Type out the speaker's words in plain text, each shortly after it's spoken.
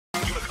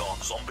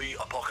zombie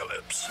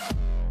apocalypse.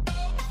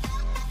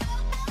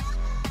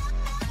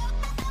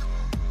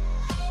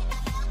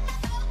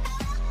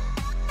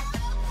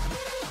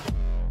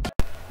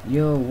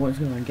 Yo, what's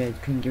going on guys,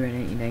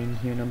 KingGamer99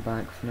 here and I'm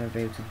back for another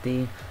video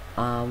today.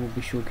 We'll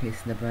be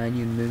showcasing the brand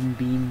new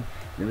Moonbeam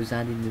that was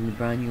added in the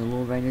brand new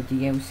Lowrider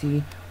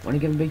DLC. Want to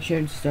give a big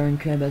shout out to Star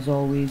and Crib as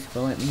always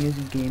for letting me use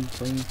his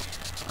gameplay.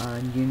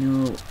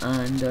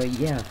 And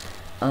yeah.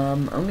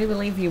 I'm going to be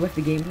leaving you with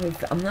the gameplay.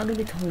 I'm not going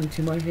to be talking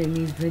too much in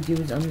these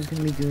videos, I'm just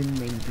going to be doing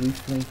like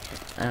briefly.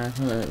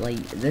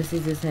 Like this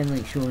is just him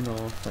like showing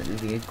off like the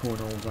vehicle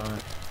and all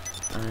that.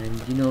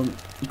 And you know,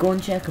 go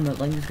and check him out,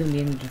 link is going to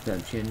be in the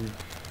description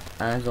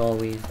as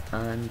always.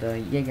 And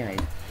yeah guys,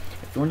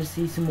 if you want to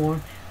see some more,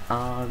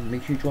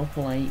 make sure you drop a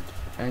like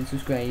and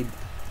subscribe.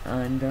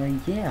 And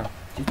yeah,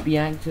 just be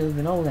active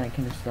and all that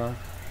kind of stuff.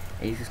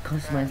 He's just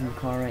customizing the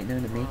car right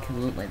now to make it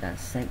look like that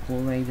sick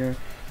Lowrider.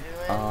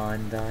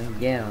 And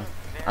yeah,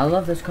 I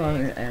love this car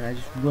and I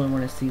just really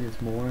want to see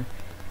this more.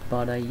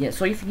 But yeah,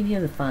 sorry if you can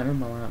hear the fan on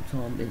my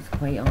laptop, it's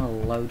quite a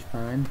loud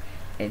fan.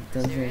 It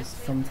does this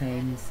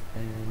sometimes.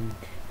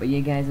 But yeah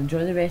guys,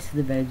 enjoy the rest of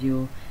the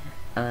video.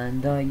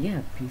 And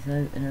yeah, peace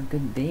out and have a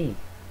good day.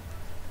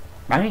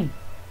 Bye!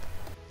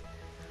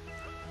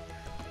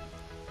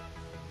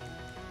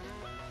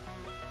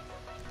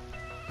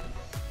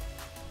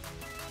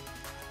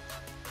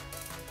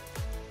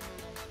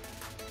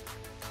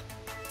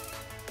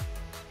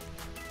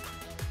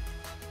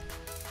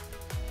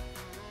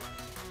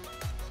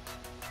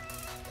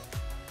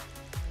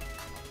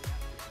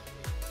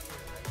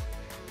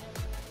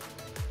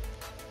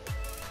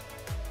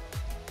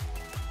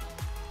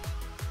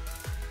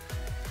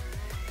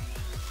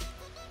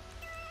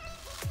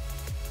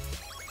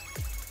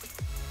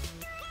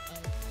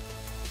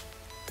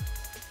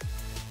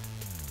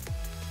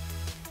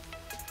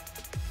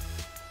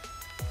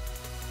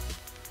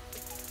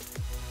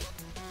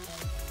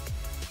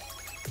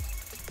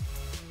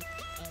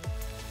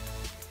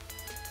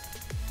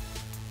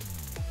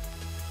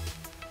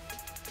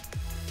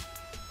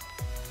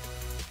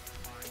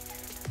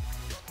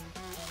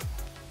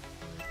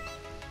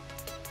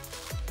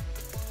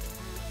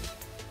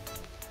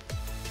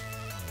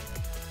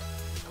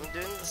 I'm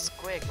doing this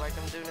quick, like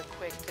I'm doing a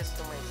quick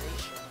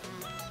customization.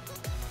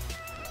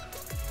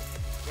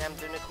 Yeah, I'm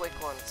doing a quick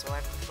one, so I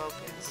have to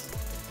focus.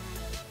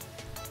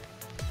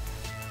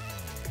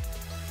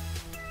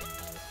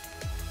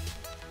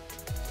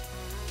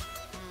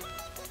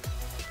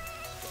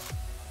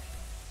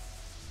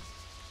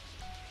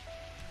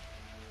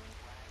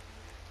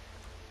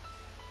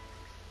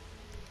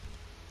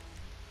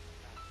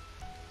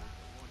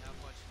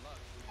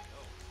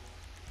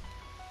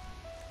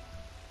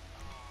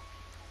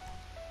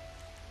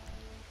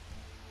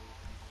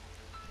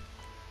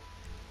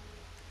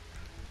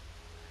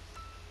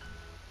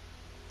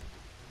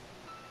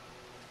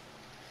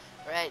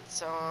 Right,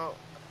 so